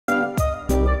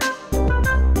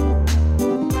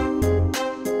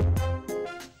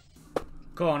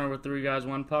Connor with 3 Guys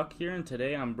 1 Puck here, and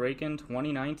today I'm breaking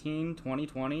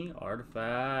 2019-2020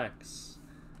 artifacts.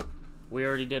 We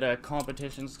already did a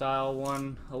competition style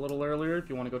one a little earlier. If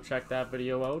you want to go check that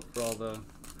video out for all the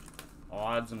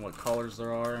odds and what colors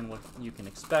there are and what you can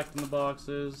expect in the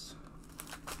boxes.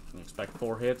 You can expect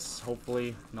 4 hits,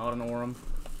 hopefully not an Orem.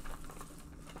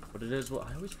 But it is what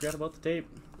I always forget about the tape.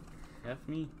 F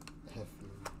me.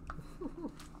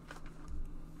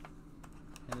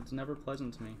 And it's never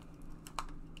pleasant to me.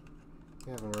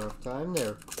 You're having a rough time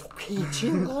there. Okay,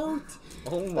 chill out.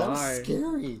 Oh my. That was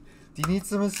scary. Do you need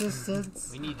some assistance?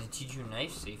 We need to teach you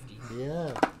knife safety.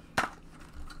 Yeah.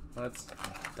 Let's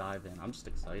dive in. I'm just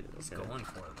excited. It's Okay. going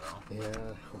for it, though.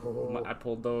 Yeah. Oh. I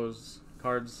pulled those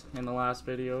cards in the last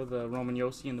video, the Roman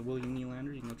Josi and the William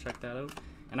Nylander. You can go check that out.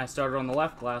 And I started on the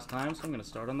left last time, so I'm going to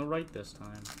start on the right this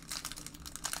time.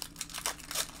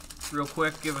 Real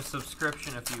quick, give a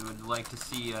subscription if you would like to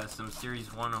see some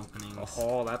Series 1 openings.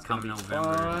 Oh, that's going to be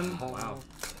November. fun. Wow.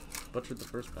 Butchered the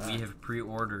first pack. We have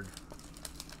pre-ordered.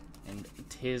 And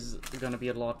tis going to be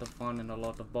a lot of fun and a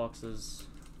lot of boxes.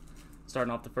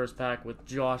 Starting off the first pack with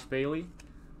Josh Bailey.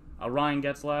 A Ryan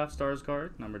Getzlaf Stars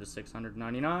card, numbered to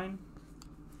 699.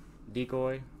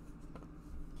 Decoy.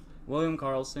 William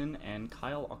Karlsson and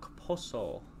Kyle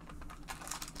Okposo.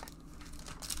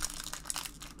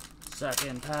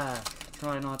 Second pack.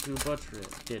 Try not to butcher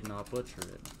it. Did not butcher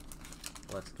it.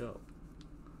 Let's go.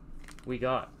 We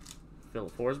got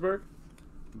Philip Forsberg,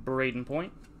 Braden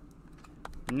Point,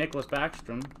 Nicholas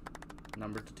Backstrom,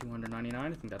 numbered to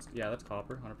 299. I think that's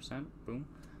copper, 100%. Boom.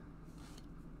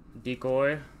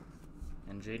 Decoy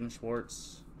and Jaden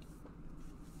Schwartz.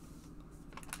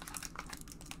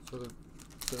 So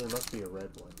there must be a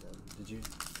red one then. Did you?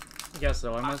 I guess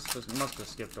so. I must have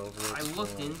skipped over it. I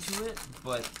looked into it,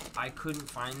 but I couldn't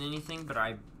find anything. But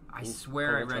I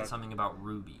swear I read something about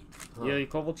Ruby. Huh. Yeah,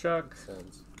 Kovalchuk. Makes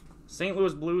sense. St.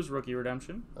 Louis Blues rookie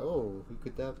redemption. Oh, who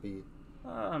could that be?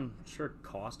 I'm sure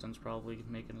Costin's probably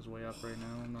making his way up right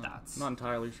now. I'm That's not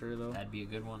entirely sure though. That'd be a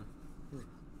good one.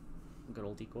 Good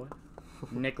old Decoy.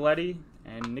 Nick Leddy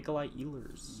and Nikolai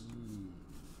Ehlers.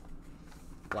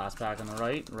 Last pack on the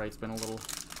right. Right's been a little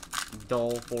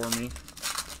dull for me.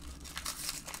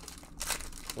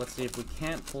 Let's see if we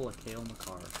can't pull a Cale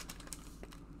Makar.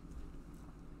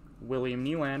 William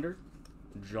Nylander.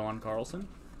 John Carlson.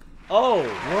 Oh!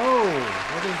 Whoa!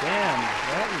 What is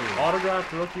that?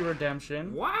 Autographed rookie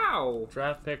redemption. Wow!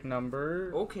 Draft pick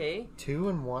number... Okay. 2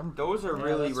 and 1. Those are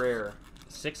really that's- rare.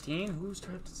 16? Who's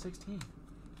drafted 16?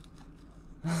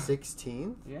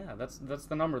 16? Yeah, that's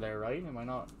the number there, right? Am I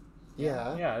not?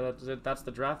 Yeah. Yeah, that's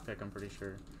the draft pick, I'm pretty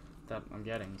sure, that I'm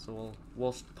getting. So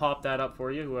we'll pop that up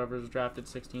for you, whoever's drafted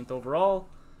 16th overall.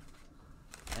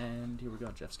 And here we go,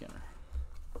 Jeff Skinner.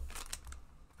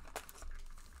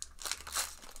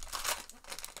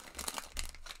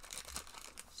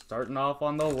 Starting off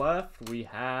on the left, we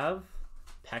have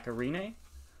Pecorine.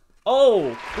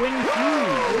 Oh, Quinn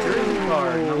Hughes, jersey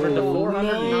card, numbered to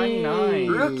 499. Nice.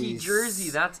 Rookie jersey,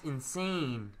 that's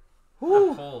insane. Whew.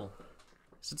 That pull.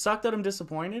 Does it suck that I'm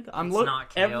disappointed? It's not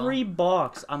Cale. Every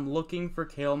box I'm looking for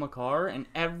Cale Makar, and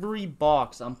every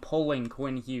box I'm pulling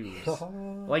Quinn Hughes.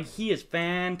 Like, he is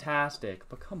fantastic.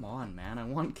 But come on, man, I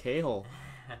want Cale.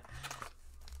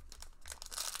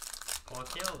 Well,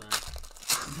 Cale then.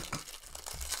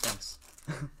 Thanks.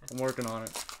 I'm working on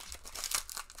it.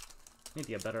 I need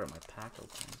to get better at my pack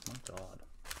openings. My God.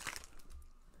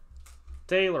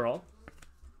 Taylor Hall.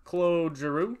 Claude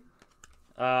Giroux.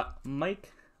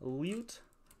 Mike Liut.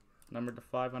 Numbered to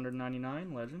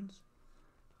 599. Legends.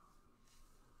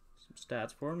 Some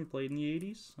stats for him. He played in the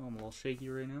 80s. So I'm a little shaky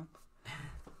right now.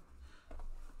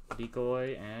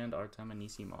 Decoy and Artem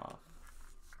Anisimov.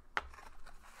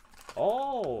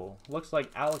 Oh! Looks like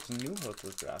Alex Newhook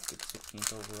was drafted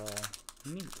 16th overall.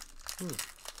 Neat.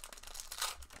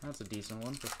 That's a decent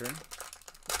one for sure.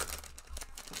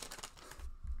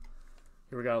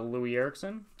 Here we got Louis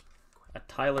Eriksson. A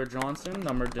Tyler Johnson,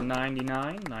 numbered to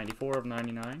 99. 94 of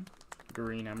 99.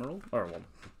 Green emerald. Or, well,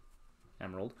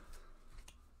 emerald.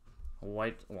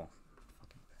 White, well,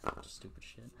 fucking stupid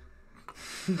shit.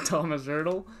 Thomas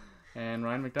Hurdle. And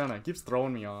Ryan McDonough. Keeps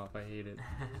throwing me off. I hate it.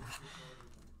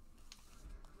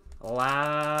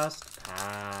 Last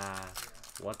pack.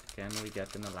 What can we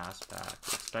get in the last pack?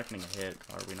 We're expecting a hit,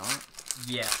 are we not?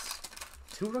 Yes.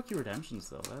 2 rookie redemptions,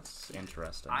 though. That's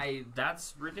interesting.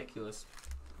 That's ridiculous.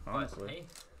 Honestly. But, hey.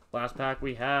 Last pack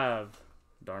we have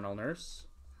Darnell Nurse.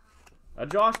 A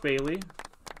Josh Bailey.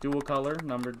 Dual color,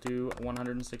 numbered to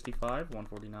 165,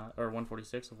 149, or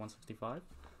 146 of 165.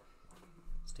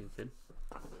 Stupid.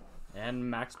 And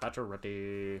Max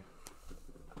Pacioretty.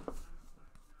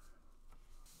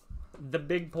 the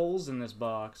big pulls in this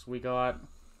box. We got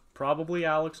probably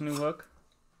Alex Newhook,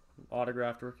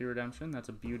 autographed rookie redemption. That's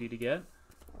a beauty to get.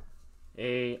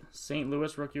 A St.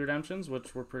 Louis rookie redemptions,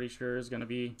 which we're pretty sure is going to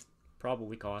be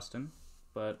probably costing,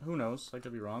 but who knows? I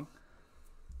could be wrong.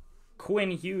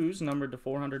 Quinn Hughes, numbered to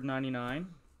 499.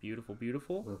 Beautiful,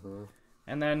 beautiful. Mm-hmm.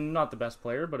 And then, not the best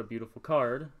player, but a beautiful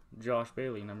card. Josh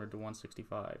Bailey, numbered to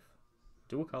 165.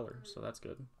 Dual color, so that's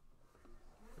good.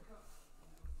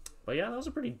 But yeah, that was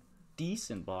a pretty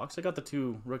decent box. I got the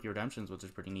 2 rookie redemptions, which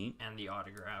is pretty neat. And the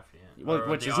autograph, yeah. Well,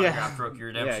 which the is, autograph rookie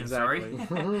redemption, yeah, exactly.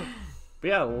 sorry. But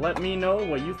yeah, let me know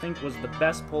what you think was the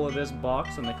best pull of this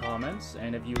box in the comments.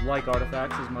 And if you like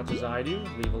artifacts as much as I do,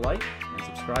 leave a like and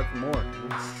subscribe for more.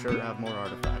 We'll sure have more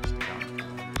artifacts to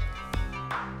come.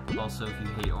 Also, if you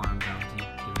hate orange,